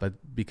in that, but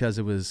because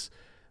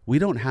we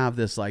don't have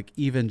this like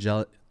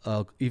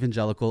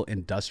evangelical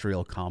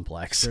industrial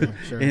complex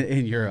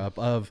in Europe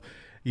of,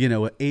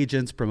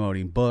 agents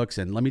promoting books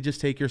and let me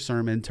just take your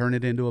sermon, turn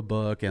it into a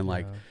book, and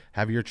like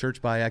have your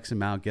church buy X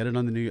amount, get it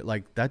on the New York.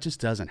 Like, that just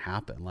doesn't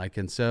happen. Like,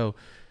 and so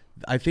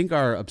I think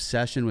our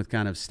obsession with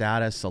kind of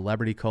status,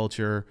 celebrity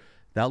culture,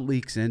 that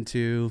leaks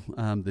into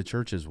the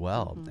church as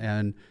well.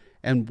 Mm-hmm.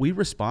 And we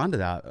respond to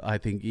that, I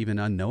think, even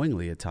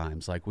unknowingly at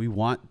times. Like, we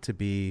want to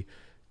be,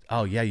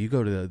 oh yeah, you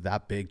go to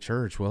that big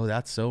church, well,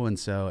 that's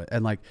so-and-so.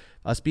 And like,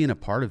 us being a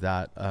part of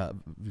that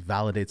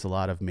validates a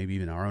lot of maybe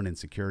even our own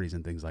insecurities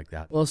and things like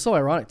that. Well, it's so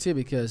ironic too,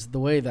 because the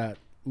way that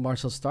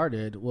Mars Hill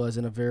started was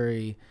in a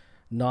very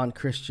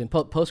non-Christian,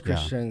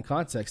 post-Christian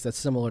context that's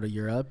similar to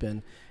Europe,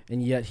 and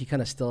yet he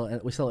kind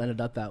of we still ended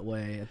up that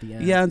way at the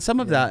end. Yeah, and some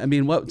of that, I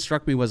mean, what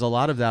struck me was a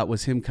lot of that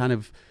was him kind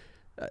of,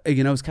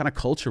 it's kind of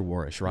culture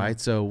warish, right?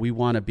 So we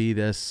want to be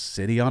this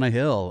city on a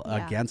hill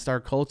against our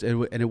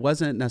culture. And it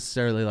wasn't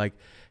necessarily like,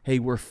 hey,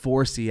 we're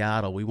for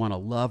Seattle, we want to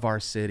love our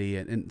city.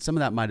 And some of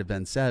that might have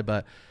been said,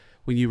 but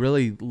when you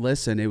really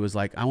listen, it was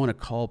like, I want to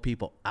call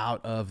people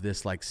out of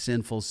this like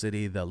sinful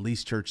city, the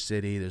least church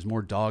city. There's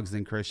more dogs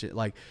than Christian.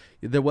 Like,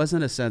 there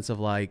wasn't a sense of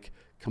like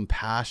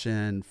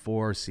compassion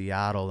for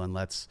Seattle and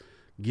let's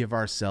give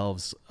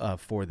ourselves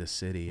for the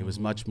city. It was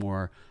much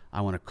more,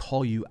 I want to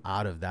call you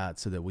out of that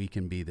so that we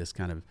can be this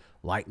kind of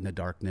light in the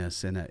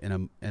darkness and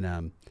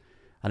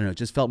I don't know, it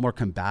just felt more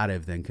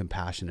combative than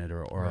compassionate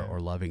or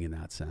loving in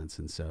that sense.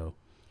 And so,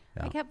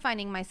 I kept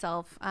finding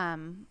myself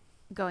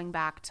going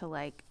back to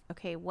like,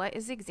 okay, what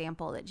is the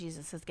example that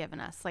Jesus has given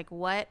us? Like,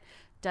 what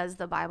does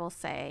the Bible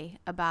say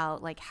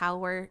about like how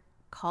we're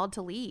called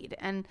to lead?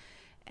 And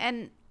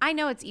I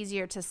know it's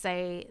easier to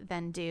say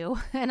than do.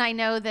 And I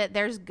know that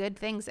there's good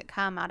things that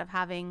come out of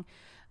having,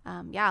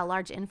 a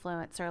large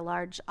influence or a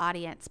large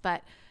audience.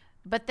 But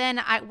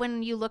then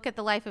when you look at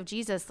the life of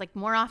Jesus, like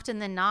more often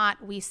than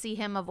not, we see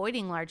him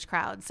avoiding large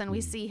crowds, and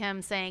we see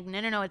him saying,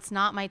 no, it's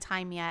not my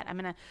time yet. I'm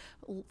going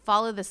to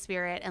follow the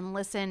Spirit and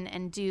listen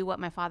and do what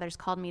my Father's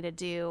called me to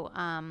do.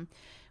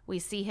 We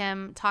see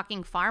him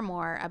talking far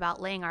more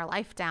about laying our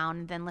life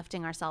down than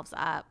lifting ourselves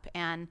up.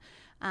 And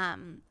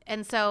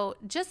so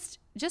just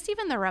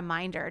even the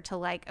reminder to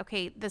like,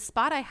 okay, the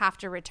spot I have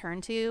to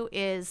return to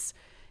is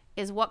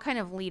what kind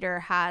of leader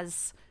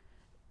has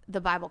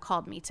the Bible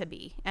called me to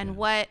be, and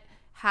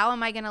how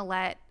am I going to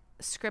let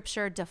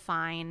Scripture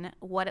define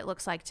what it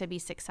looks like to be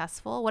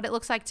successful, what it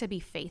looks like to be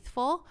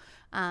faithful,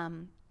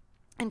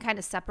 kind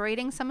of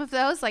separating some of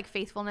those, like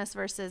faithfulness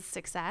versus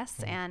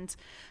success. And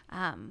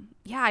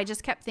I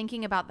just kept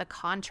thinking about the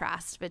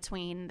contrast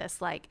between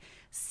this like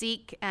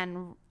seek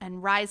and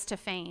rise to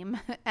fame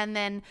and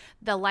then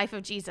the life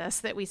of Jesus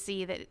that we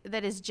see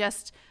that is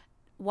just,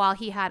 while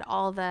he had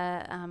all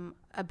the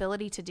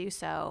ability to do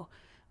so,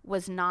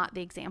 was not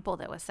the example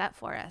that was set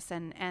for us.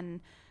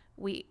 And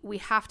we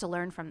have to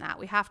learn from that.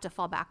 We have to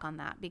fall back on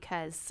that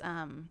because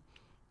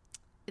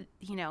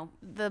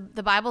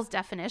the Bible's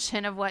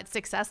definition of what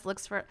success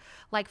looks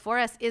like for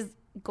us is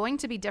going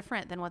to be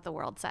different than what the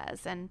world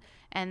says. And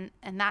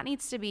that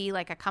needs to be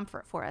like a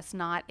comfort for us,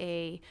 not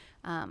a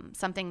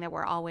something that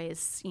we're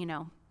always,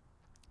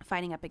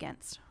 fighting up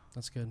against.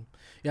 That's good.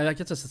 Yeah, that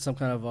gets us to some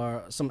kind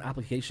of some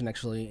application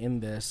actually in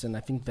this. And I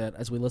think that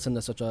as we listen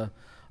to such a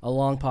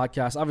long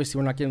podcast, obviously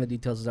we're not getting the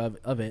details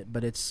of it,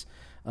 but it's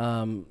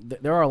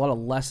there are a lot of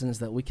lessons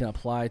that we can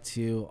apply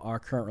to our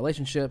current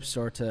relationships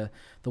or to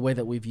the way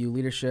that we view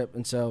leadership.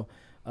 And so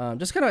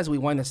just kind of as we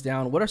wind this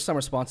down, what are some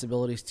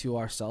responsibilities to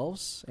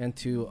ourselves and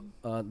to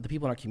the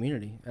people in our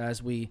community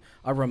as we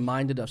are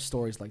reminded of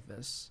stories like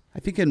this? I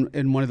think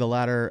in one of the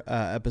latter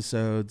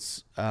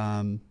episodes,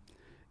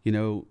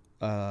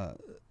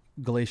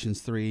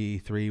 Galatians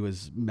 3:3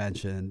 was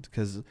mentioned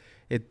and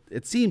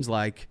it seems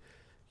like,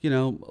 a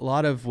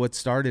lot of what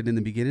started in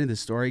the beginning of the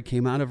story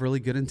came out of really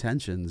good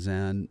intentions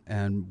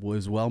and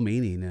was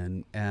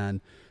well-meaning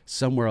and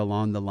somewhere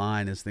along the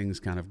line as things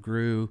kind of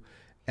grew,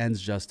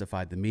 ends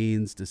justified the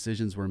means,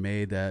 decisions were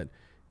made that,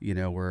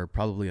 were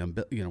probably,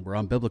 were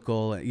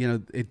unbiblical.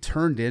 It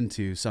turned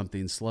into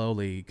something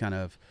slowly kind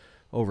of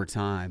over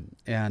time.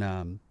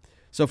 And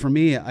so for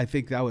me, I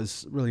think that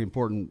was really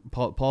important.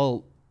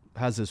 Paul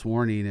has this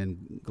warning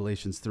in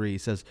Galatians 3. He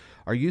says,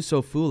 "Are you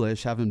so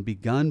foolish, having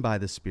begun by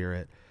the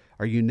Spirit?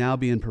 Are you now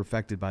being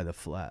perfected by the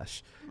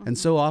flesh?" Mm-hmm. And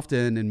so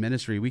often in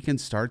ministry, we can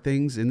start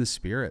things in the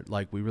Spirit,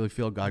 like we really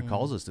feel God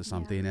calls us to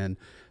something.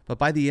 But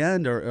by the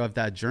end of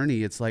that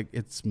journey, it's like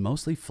it's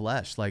mostly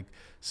flesh. Like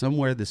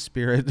somewhere the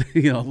Spirit,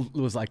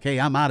 was like, "Hey,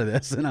 I'm out of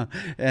this,"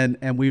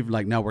 and we've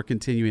like, "No, we're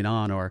continuing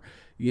on."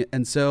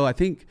 And so I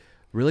think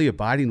really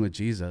abiding with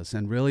Jesus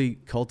and really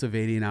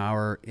cultivating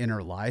our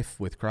inner life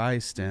with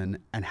Christ and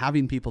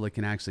having people that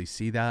can actually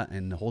see that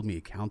and hold me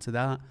account to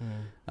that.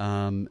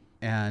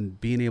 And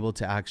being able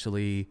to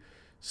actually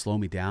slow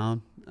me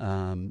down,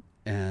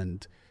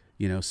 and,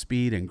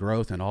 speed and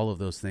growth and all of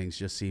those things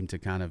just seem to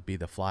kind of be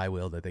the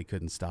flywheel that they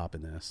couldn't stop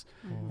in this.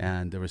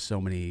 And there were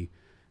so many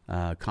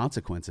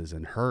consequences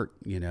and hurt,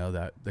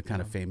 that the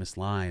kind of famous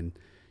line,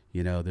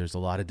 there's a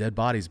lot of dead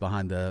bodies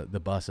behind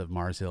the bus of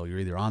Mars Hill. You're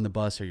either on the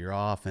bus or you're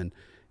off. And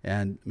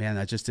man,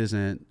 that just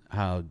isn't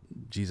how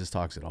Jesus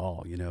talks at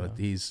all.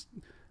 He's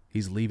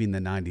leaving the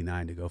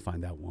 99 to go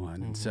find that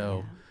one. And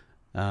so,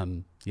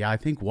 I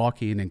think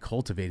walking and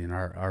cultivating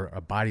our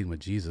abiding with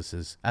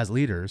Jesus as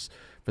leaders,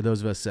 for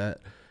those of us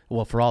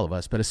for all of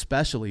us, but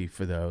especially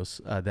for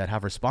those that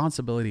have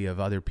responsibility of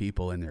other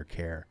people in their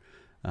care,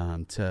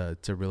 to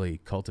really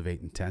cultivate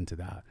and tend to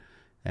that.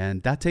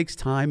 And that takes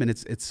time, and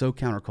it's so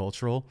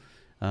countercultural.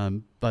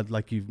 But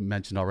like you've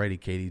mentioned already,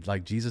 Katie,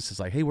 like Jesus is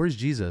like, "Hey, where's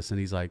Jesus?" And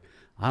he's like,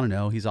 "I don't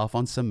know. He's off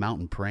on some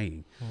mountain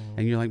praying."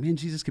 And you're like, man,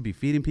 Jesus could be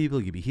feeding people.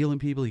 He could be healing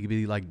people. He could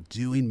be like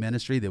doing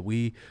ministry that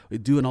we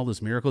doing all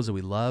those miracles that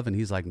we love. And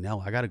he's like,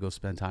 "No, I got to go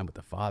spend time with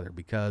the Father,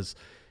 because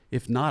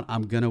if not,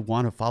 I'm going to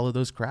want to follow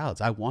those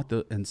crowds.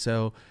 And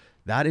so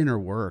that inner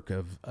work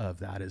of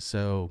that is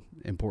so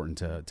important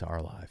to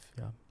our life.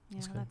 Yeah,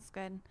 that's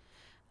good.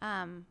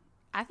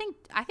 I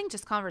think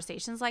just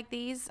conversations like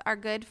these are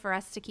good for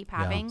us to keep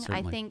having.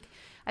 I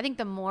think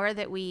the more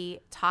that we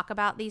talk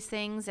about these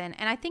things, and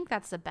I think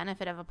that's the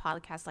benefit of a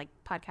podcast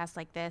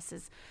like this,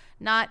 is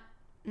not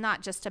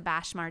just to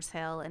bash Mars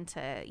Hill and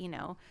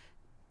to,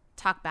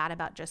 talk bad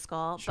about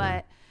Driscoll,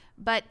 sure.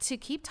 but to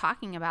keep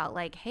talking about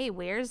like, hey,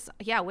 where is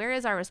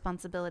our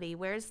responsibility?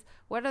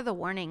 What are the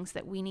warnings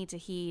that we need to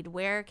heed?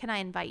 Where can I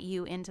invite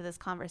you into this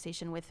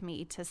conversation with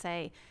me to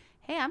say,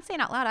 hey, I'm saying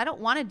out loud, I don't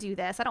want to do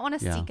this. I don't want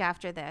to seek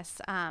after this.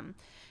 I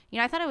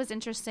thought it was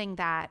interesting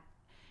that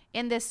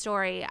in this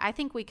story, I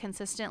think we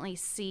consistently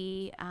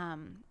see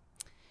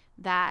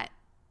that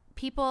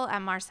people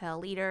at Mars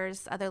Hill,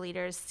 other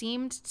leaders,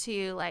 seemed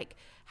to like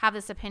have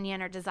this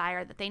opinion or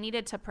desire that they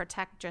needed to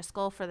protect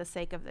Driscoll for the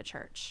sake of the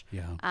church.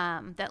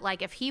 Yeah. That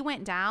like if he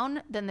went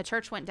down, then the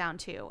church went down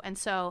too. And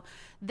so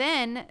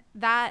then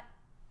that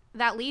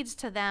leads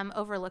to them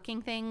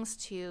overlooking things,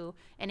 to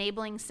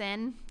enabling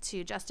sin,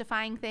 to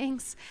justifying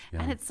things.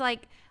 Yeah. And it's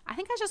like, I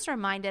think I was just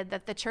reminded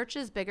that the church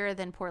is bigger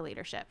than poor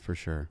leadership. For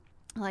sure.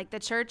 Like the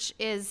church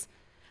is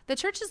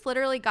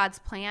literally God's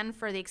plan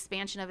for the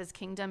expansion of his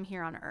kingdom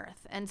here on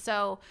earth. And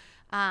so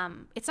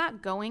it's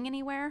not going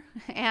anywhere.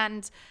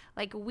 And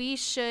like we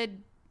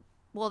should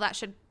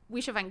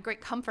find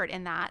great comfort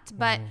in that.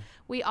 But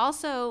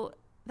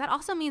that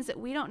also means that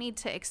we don't need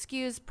to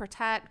excuse,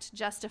 protect,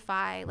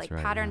 justify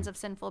patterns of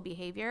sinful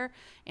behavior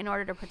in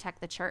order to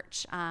protect the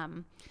church.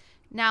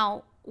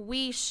 Now,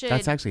 we should.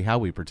 That's actually how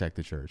we protect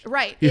the church.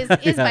 Right. Is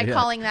by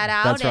calling that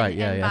out. That's right.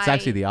 Yeah. It's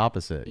actually the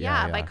opposite.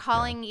 By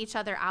calling each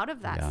other out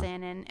of that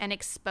sin and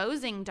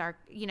exposing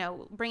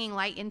bringing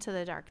light into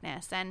the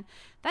darkness. And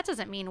that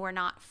doesn't mean we're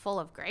not full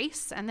of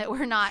grace and that we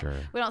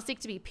don't seek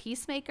to be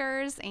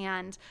peacemakers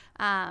and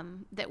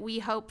that we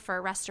hope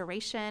for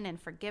restoration and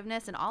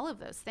forgiveness and all of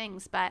those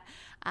things. But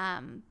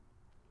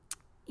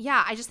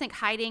I just think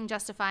hiding,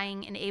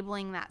 justifying,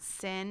 enabling that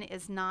sin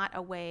is not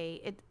a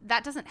way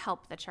that doesn't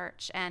help the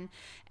church. And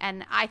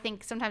I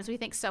think sometimes we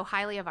think so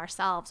highly of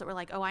ourselves that we're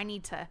like, oh, I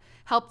need to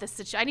help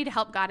I need to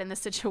help God in this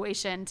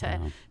situation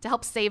to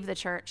help save the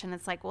church. And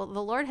it's like, well,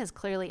 the Lord has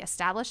clearly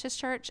established his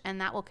church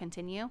and that will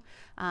continue.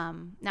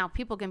 Now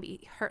people can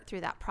be hurt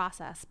through that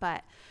process,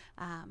 but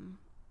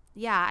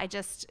I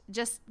just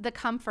the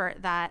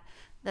comfort that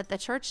the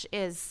church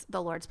is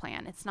the Lord's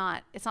plan. It's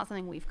not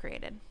something we've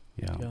created.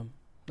 Yeah.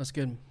 That's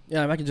good.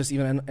 Yeah, if I could just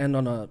even end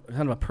on a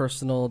kind of a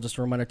personal, just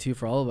a reminder too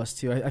for all of us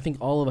too. I think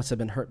all of us have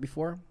been hurt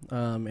before,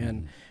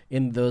 and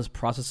in those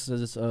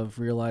processes of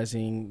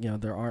realizing,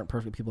 there aren't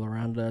perfect people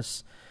around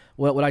us.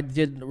 What I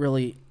did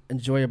really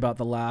enjoy about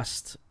the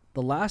last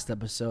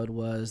episode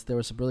was there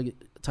was some really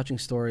touching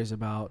stories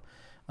about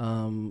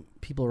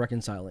people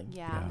reconciling.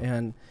 Yeah.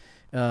 And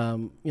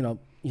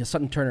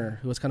Sutton Turner,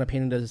 who was kind of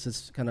painted as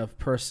this kind of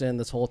person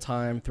this whole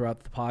time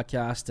throughout the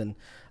podcast. And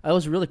it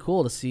was really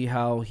cool to see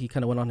how he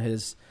kind of went on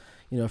his,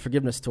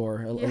 forgiveness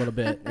tour a little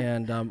bit.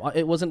 And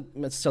it wasn't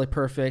necessarily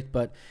perfect,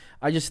 but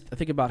I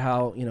think about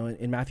how,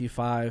 in Matthew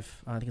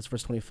 5, I think it's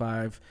verse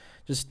 25,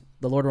 just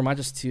the Lord reminds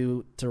us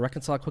to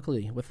reconcile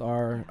quickly with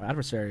our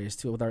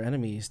adversaries, with our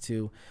enemies,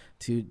 to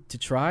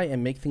try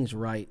and make things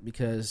right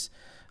because,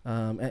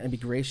 and be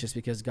gracious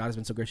because God has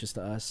been so gracious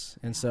to us.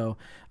 And so,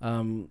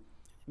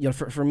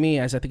 for me,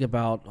 as I think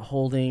about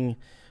holding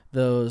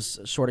those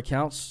short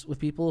accounts with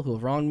people who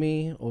have wronged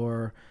me,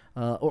 or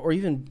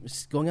even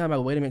going out of my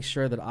way to make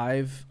sure that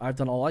I've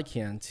done all I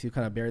can to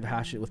kind of bury the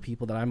hatchet with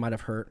people that I might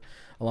have hurt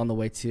along the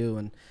way too.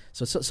 And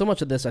so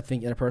much of this, I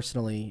think,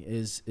 interpersonally,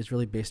 is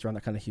really based around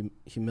that kind of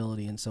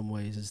humility in some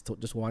ways, is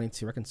just wanting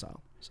to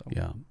reconcile. So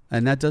yeah,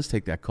 and that does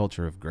take that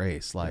culture of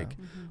grace,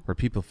 where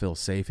people feel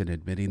safe in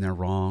admitting they're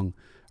wrong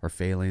or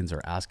failings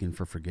or asking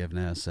for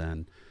forgiveness.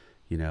 And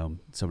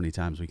so many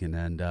times we can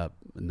end up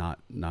not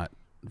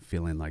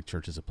feeling like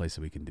church is a place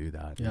that we can do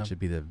that. It should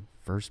be the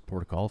first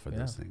port of call for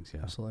those things.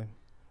 Yeah, absolutely.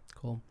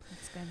 Cool.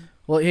 That's good.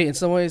 Well, hey, in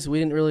some ways we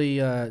didn't really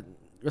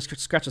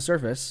scratch the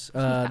surface.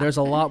 There's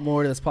a lot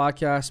more to this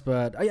podcast,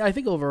 but I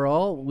think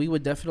overall we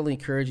would definitely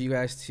encourage you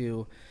guys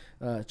to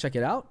check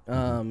it out,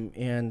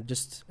 and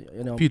just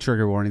a few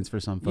trigger warnings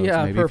for some folks.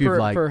 Yeah, maybe if you've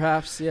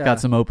perhaps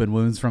got some open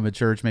wounds from a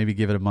church, maybe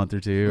give it a month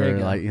or two, or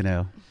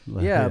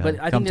but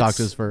I come think talk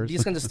to us first.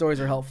 These kinds of stories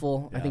are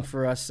helpful. I think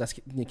for us, as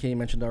Katie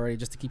mentioned already,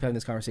 just to keep having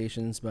these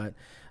conversations. But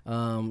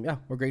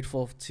we're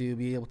grateful to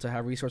be able to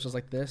have resources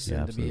like this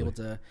and to be able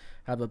to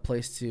have a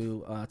place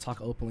to talk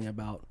openly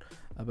about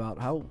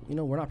how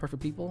we're not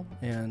perfect people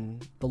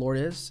and the Lord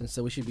is, and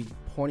so we should be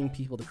pointing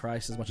people to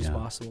Christ as much as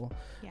possible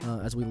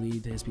as we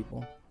lead His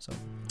people. So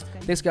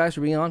thanks guys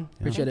for being on.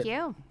 Appreciate it. Thank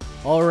you.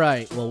 All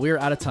right, well, we're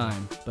out of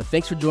time, but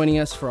thanks for joining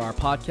us for our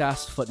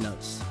podcast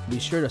Footnotes. Be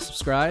sure to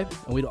subscribe,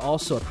 and we'd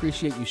also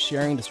appreciate you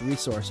sharing this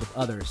resource with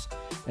others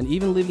and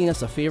even leaving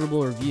us a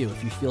favorable review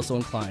if you feel so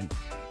inclined.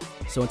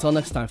 So until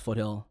next time,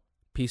 Foothill,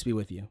 peace be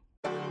with you.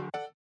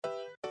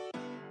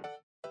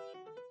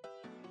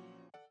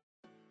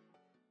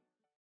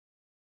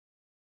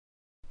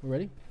 We're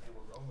ready?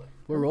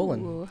 We're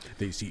rolling. Ooh.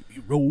 They see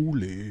me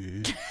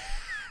rolling.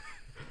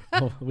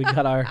 We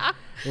got our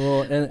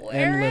little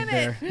end lib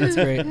there. That's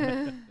great.